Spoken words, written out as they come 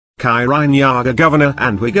Kirinyaga governor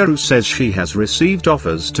and Waiguru says she has received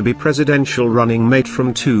offers to be presidential running mate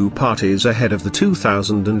from two parties ahead of the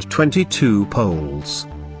 2022 polls.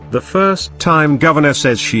 The first-time governor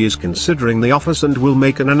says she is considering the office and will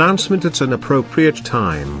make an announcement at an appropriate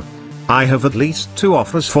time. I have at least two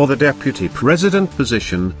offers for the deputy president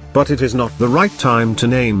position, but it is not the right time to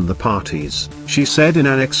name the parties, she said in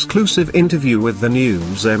an exclusive interview with the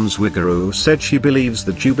news. Waiguru said she believes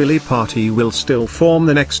the Jubilee Party will still form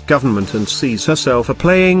the next government and sees herself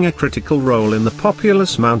playing a critical role in the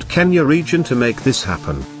populous Mount Kenya region to make this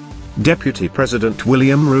happen. Deputy President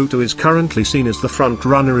William Ruto is currently seen as the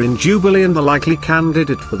front-runner in Jubilee and the likely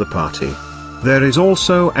candidate for the party. There is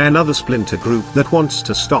also another splinter group that wants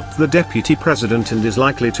to stop the deputy president and is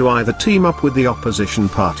likely to either team up with the opposition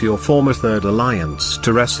party or form a third alliance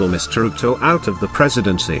to wrestle Mr. Ruto out of the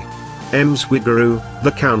presidency. Waiguru,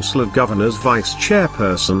 the Council of Governors vice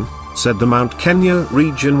chairperson, said the Mount Kenya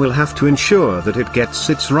region will have to ensure that it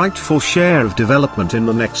gets its rightful share of development in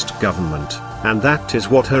the next government, and that is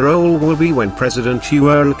what her role will be when President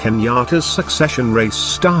Uhuru Kenyatta's succession race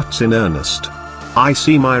starts in earnest. I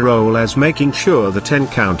see my role as making sure the 10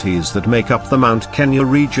 counties that make up the Mount Kenya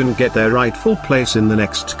region get their rightful place in the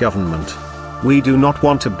next government. We do not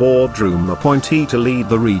want a boardroom appointee to lead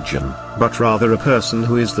the region, but rather a person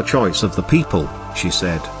who is the choice of the people, she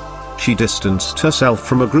said. She distanced herself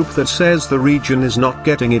from a group that says the region is not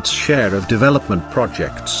getting its share of development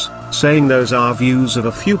projects, saying those are views of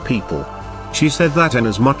a few people. She said that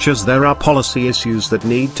inasmuch as there are policy issues that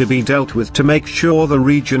need to be dealt with to make sure the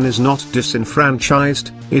region is not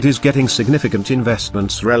disenfranchised, it is getting significant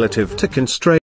investments relative to constraints.